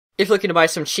If you're looking to buy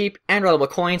some cheap and reliable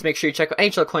coins, make sure you check out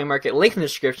NHL Coin Market. Link in the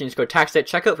description. Just go TacTix at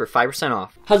checkout for 5%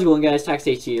 off. How's it going, guys?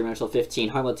 TacTixHD, your NHL 15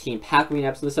 Harmon team pack win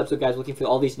episode. This episode, guys, looking for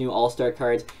all these new All-Star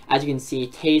cards. As you can see,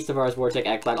 Taze, Tavares, Voracek,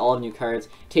 Ekblad, all have new cards.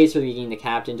 Taze for the beginning, the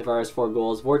captain. Tavares 4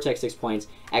 goals. Voracek 6 points.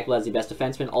 Ekblad the best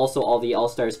defenseman. Also, all the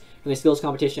All-Stars from the skills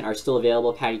competition are still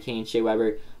available. Patty Kane, Shea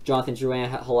Weber, Jonathan Drouin,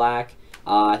 Halak.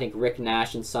 I think Rick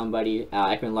Nash and somebody,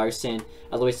 Ekman Larson.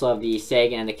 As well, we still have the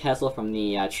Sagan and the Kessel from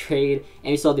the trade. And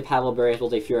we still have the Pavel Bure, as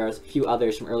well as a few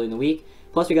others from early in the week.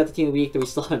 Plus, we got the team of the week that we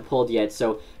still haven't pulled yet.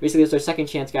 So, basically, it's our second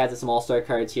chance, guys, at some All-Star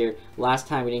cards here. Last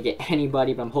time, we didn't get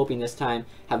anybody, but I'm hoping this time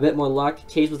have a bit more luck.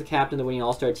 Taze was the captain of the winning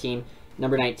All-Star team,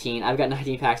 number 19. I've got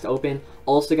 19 packs to open.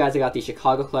 Also, guys, I got the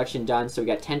Chicago collection done, so we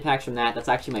got 10 packs from that. That's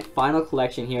actually my final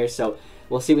collection here, so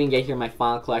we'll see what we can get here in my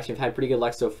final collection. We've had pretty good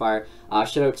luck so far.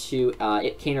 Shout out to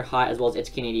ItKaner as well as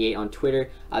ItKane88 on Twitter.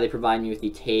 They provide me with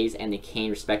the Taze and the Kane,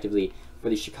 respectively, for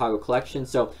the Chicago collection.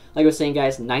 So, like I was saying,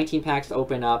 guys, 19 packs to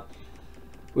open up.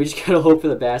 We just gotta hope for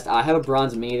the best. I have a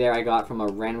bronze mini there I got from a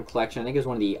random collection. I think it was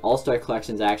one of the All-Star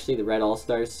collections, actually, the Red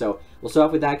All-Stars. So, we'll start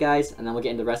off with that, guys, and then we'll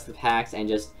get into the rest of the packs and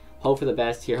just hope for the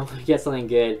best here. Hopefully, get something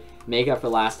good. Make up for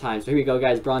last time. So, here we go,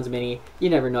 guys. Bronze mini. You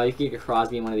never know. You could get a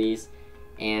Crosby in one of these.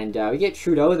 And we get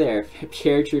Trudeau there.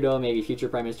 Pierre Trudeau, maybe future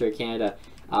Prime Minister of Canada.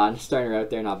 Starting her out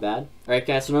there, not bad. Alright,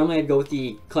 guys, so normally I'd go with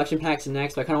the collection packs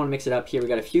next, but I kind of want to mix it up here. We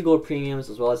got a few gold premiums,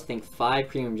 as well as, I think, 5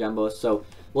 premium jumbos. So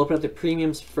we'll open up the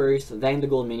premiums first, then the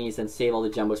gold minis, then save all the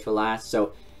jumbos for last.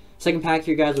 So, second pack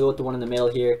here, guys, we'll go with the one in the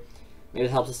middle here. Maybe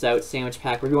it helps us out. Sandwich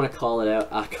pack, whatever you want to call it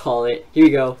out. Call it. Here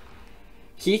we go.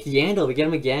 Keith Yandel, we get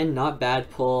him again. Not bad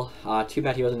pull. Too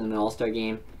bad he wasn't in an All-Star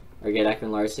game. Or get Ekman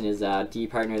Larson, his D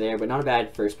partner there, but not a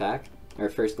bad first pack, or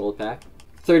first gold pack.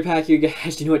 Third pack here,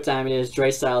 guys, you know what time it is.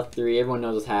 Drysdale 3, everyone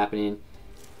knows what's happening.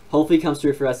 Hopefully it comes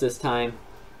through for us this time.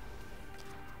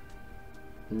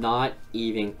 Not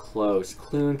even close.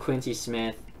 Clune, Quincy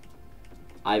Smith,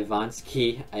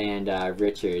 Ivansky, and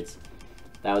Richards.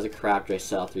 That was a crap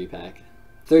Drysdale 3 pack.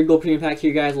 Third gold premium pack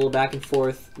here, guys, a little back and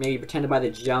forth. Maybe pretend to buy the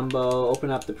jumbo,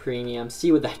 open up the premium,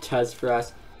 see what that does for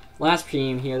us. Last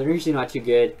premium here, they're usually not too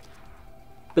good.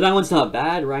 But that one's not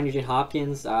bad. Ryan Nugent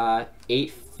Hopkins,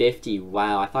 $850.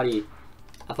 Wow, I thought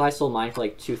I sold mine for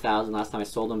like $2,000 last time I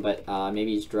sold him, but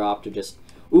maybe he's dropped or just.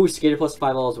 Ooh, Skater plus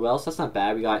 5 all as well, so that's not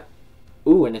bad. We got.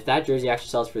 Ooh, and if that jersey actually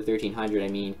sells for $1,300, I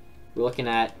mean, we're looking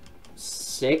at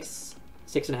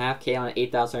 6.5K on an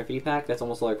 8,750 pack. That's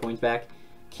almost all our coins back.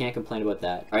 Can't complain about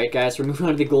that. Alright, guys, we're moving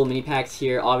on to the gold mini packs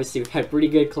here. Obviously, we've had pretty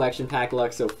good collection pack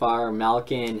luck so far.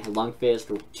 Malkin,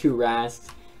 Lundqvist, 2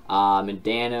 Rasts.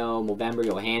 Mandano, Movember,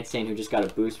 Johansson, who just got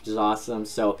a boost, which is awesome.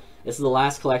 So, this is the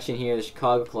last collection here, the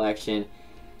Chicago collection.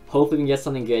 Hopefully we can get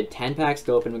something good. 10 packs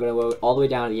to open. We're going to go all the way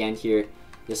down to the end here.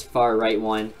 This far right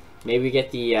one. Maybe we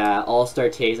get the All-Star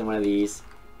Taze in one of these.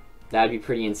 That would be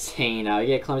pretty insane. We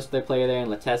get Columbus with their player there,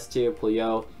 and Letestu,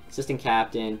 Pouliot, assistant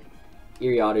captain,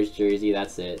 Erie Otters jersey,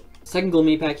 that's it. Second gold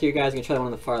mini pack here, guys. I'm going to try the one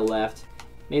on the far left.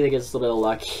 Maybe that gives us a little bit of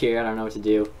luck here. I don't know what to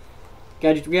do.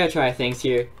 We gotta try things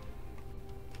here.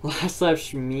 Last left,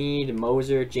 Schmid,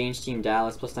 Moser, James Team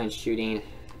Dallas, +9 shooting.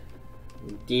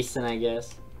 Decent, I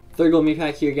guess. Third gold mini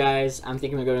pack here, guys. I'm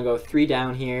thinking we're going to go 3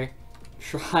 down here.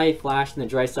 Try flashing the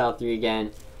Drysdale 3 again.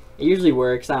 It usually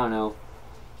works, I don't know.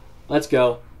 Let's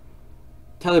go.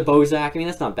 Tyler Bozak, I mean,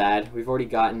 that's not bad. We've already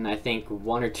gotten, I think,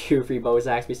 1 or 2 free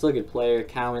Bozaks, but he's still a good player.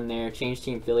 Cowan there, change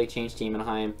team Philly, change team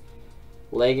Anaheim.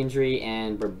 Leg injury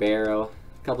and Barbero.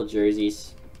 A couple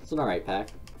jerseys. It's an alright pack.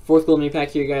 Fourth gold mini pack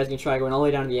here, guys. Gonna try going all the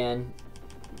way down to the end.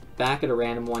 Back at a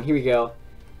random one. Here we go.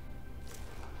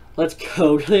 Let's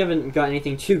go. Really haven't got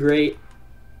anything too great.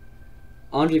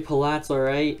 Andre Palat's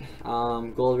alright.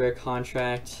 Gold rare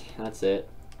contract. That's it.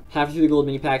 Halfway through the gold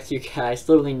mini packs here, guys.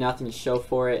 Still really nothing to show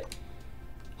for it.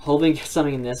 Hoping to get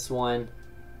something in this one.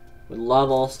 Would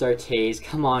love All-Star Taze.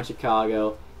 Come on,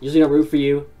 Chicago. Usually don't root for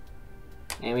you.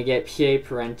 And we get P.A.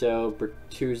 Parento,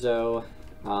 Bertuzzo,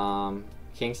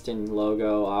 Kingston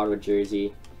logo, Ottawa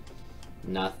jersey.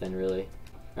 Nothing really.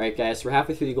 Alright, guys, so we're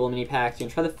halfway through the gold mini packs. We're going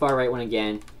to try the far right one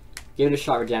again. Give it a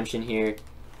shot redemption here.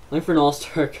 Looking for an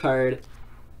All-Star card.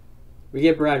 We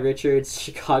get Brad Richards,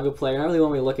 Chicago player. Not really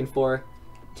what we're looking for.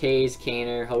 Taze,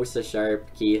 Kaner, Hossa,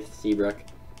 Sharp, Keith, Seabrook.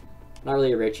 Not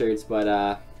really a Richards,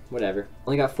 but whatever.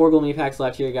 Only got 4 gold mini packs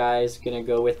left here, guys. Gonna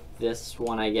go with this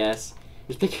one, I guess.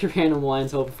 Just picking random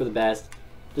ones, hoping for the best.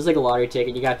 Just like a lottery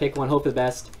ticket, you gotta pick one, hope for the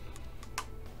best.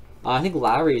 I think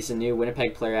Lowry's a new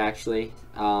Winnipeg player, actually.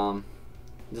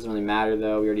 It doesn't really matter,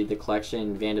 though. We already did the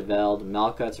collection. Van de Velde,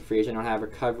 Malkut's a free agent. I don't have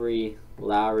Recovery,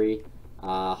 Lowry,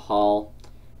 Hall.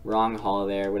 Wrong Hall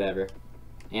there, whatever.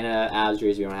 And a Avs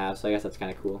jersey we don't have, so I guess that's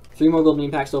kind of cool. 3 more gold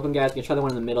mini packs to open, guys. We're gonna try the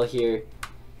one in the middle here.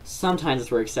 Sometimes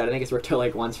this works out. I think it's worked out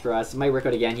like once for us. It might work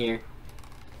out again here.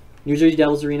 New Jersey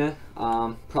Devils Arena.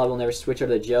 Probably will never switch out of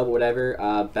the jail, but whatever.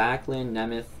 Backlund,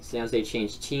 Nemeth, San Jose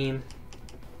changed team.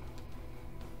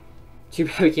 Too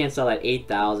bad we can't sell that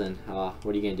 8,000. Oh,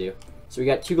 what are you going to do? So we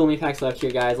got 2 gold mini packs left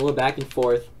here, guys. A little back and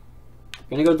forth.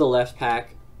 Gonna go to the left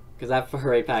pack, because that far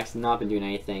right pack's not been doing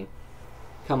anything.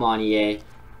 Come on, EA.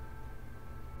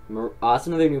 That's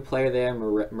another new player there.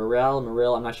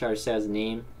 Morel, I'm not sure how to say his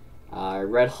name.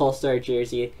 Red All-Star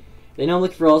jersey. They know I'm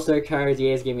looking for All-Star cards.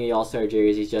 EA's giving me the All-Star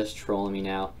jersey. He's just trolling me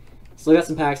now. Still got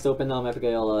some packs to open, though. I'm not going to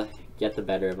be able to get the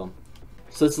better of them.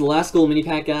 So it's the last gold mini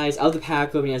pack, guys, of the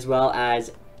pack opening, as well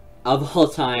as of all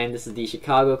time. This is the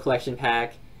Chicago collection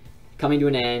pack coming to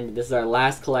an end. This is our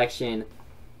last collection.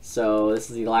 So this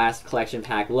is the last collection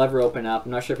pack we'll ever open up.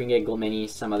 I'm not sure if we can get gold mini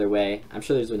some other way. I'm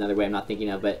sure there's another way I'm not thinking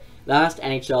of, but last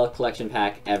NHL collection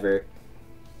pack ever.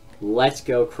 Let's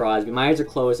go, Crosby. My eyes are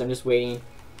closed. I'm just waiting.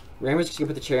 Rammer's just going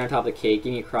to put the cherry on top of the cake.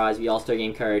 Give me a Crosby All-Star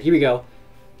Game card. Here we go.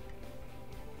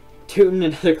 Tootin,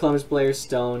 another Columbus player,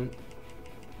 Stone,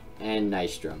 and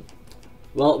Nystrom.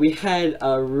 Well, we had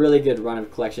a really good run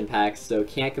of collection packs, so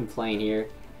can't complain here.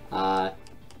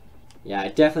 Yeah,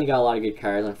 definitely got a lot of good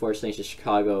cards. Unfortunately, it's just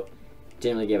Chicago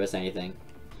didn't really give us anything.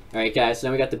 Alright, guys, so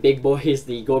now we got the big boys,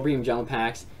 the Gold Premium Jumbo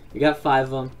Packs. We got 5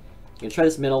 of them. I'm going to try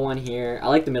this middle one here. I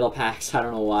like the middle packs. I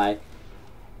don't know why.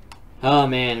 Oh,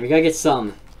 man. We got to get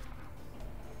some.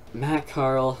 Matt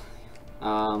Carl.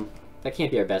 That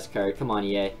can't be our best card. Come on,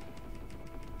 EA.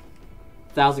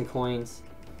 1,000 coins.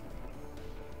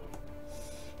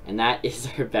 And that is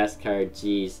our best card.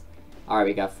 Jeez. Alright,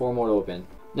 we got 4 more to open.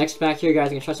 Next pack here, guys.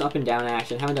 I'm going to try some up and down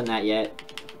action. Haven't done that yet.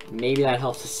 Maybe that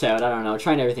helps us out. I don't know.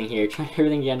 Trying everything here. Trying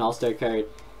everything to get an All-Star card.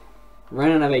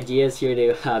 Running out of ideas here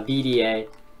to BDA.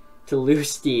 To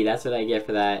Lusty. That's what I get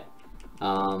for that.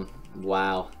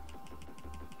 Wow.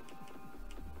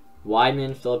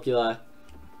 Weidman, Filipula.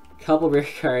 Couple rare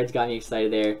cards got me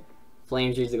excited there.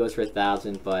 Flames usually goes for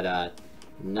 1,000, but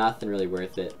nothing really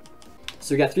worth it.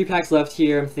 So we got 3 packs left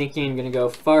here. I'm thinking I'm going to go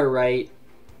far right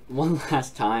one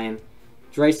last time.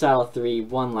 Draisaitl 3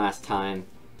 one last time.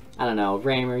 I don't know.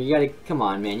 Raymer, you gotta, come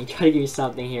on, man. You gotta give me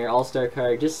something here. All-Star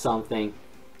card, just something.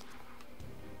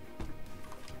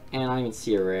 And I don't even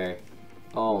see a rare.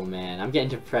 Oh, man. I'm getting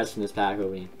depressed from this pack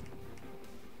opening.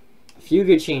 A few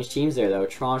good change teams there, though.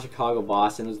 Toronto, Chicago,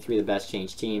 Boston. Those are 3 of the best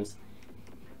change teams.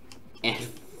 And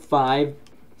 5,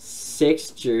 6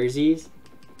 jerseys.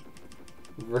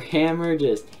 Rammer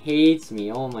just hates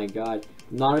me. Oh, my God.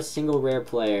 Not a single rare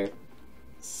player.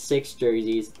 6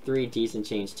 jerseys. 3 decent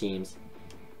change teams.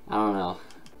 I don't know.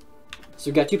 So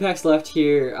we've got 2 packs left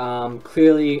here.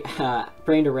 Clearly,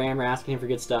 praying to Rammer, asking him for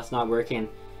good stuff's not working.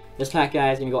 This pack,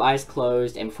 guys, gonna go eyes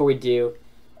closed. And before we do,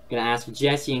 I'm gonna ask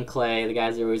Jesse and Clay, the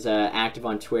guys that was active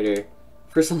on Twitter,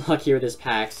 for some luck here with this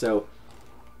pack. So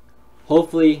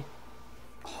hopefully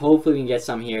we can get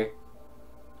some here.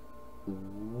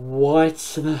 What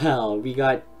the hell? We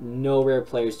got no rare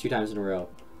players 2 times in a row.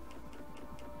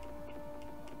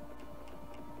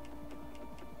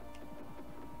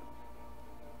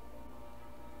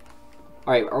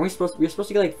 Alright, we're supposed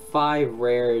to get like 5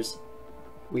 rares.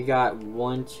 We got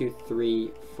 1, 2,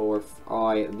 3, 4.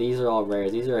 Oh, these are all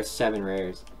rares. These are our 7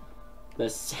 rares. The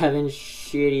 7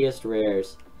 shittiest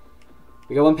rares.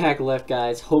 We got 1 pack left,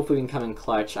 guys. Hopefully we can come in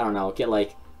clutch. I don't know, get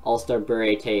like All-Star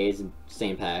Berets,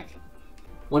 same pack.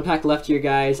 1 pack left here,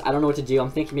 guys. I don't know what to do.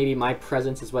 I'm thinking maybe my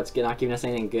presence is what's not giving us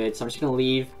anything good. So I'm just gonna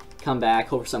leave, come back,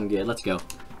 hope for something good. Let's go.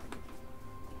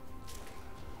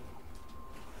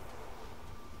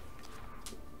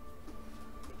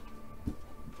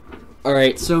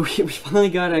 Alright, so we finally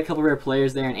got a couple rare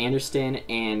players there in Anderson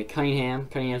and Cunningham.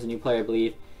 Cunningham's a new player, I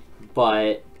believe,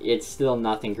 but it's still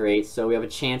nothing great. So we have a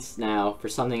chance now for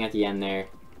something at the end there,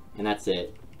 and that's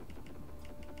it.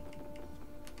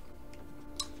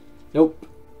 Nope.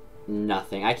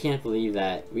 Nothing. I can't believe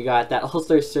that. We got that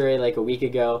All-Star Surrey like a week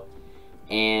ago,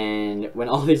 and when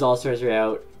all these All-Stars were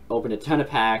out, opened a ton of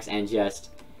packs and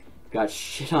just got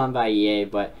shit on by EA,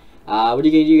 but what are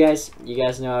you gonna do, guys? You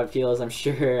guys know how it feels, I'm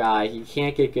sure. You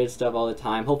can't get good stuff all the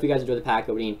time. Hope you guys enjoyed the pack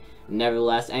opening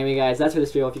nevertheless. Anyway, guys, that's for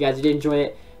this video. If you guys did enjoy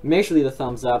it, make sure to leave a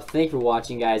thumbs up. Thank you for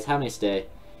watching, guys. Have a nice day.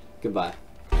 Goodbye.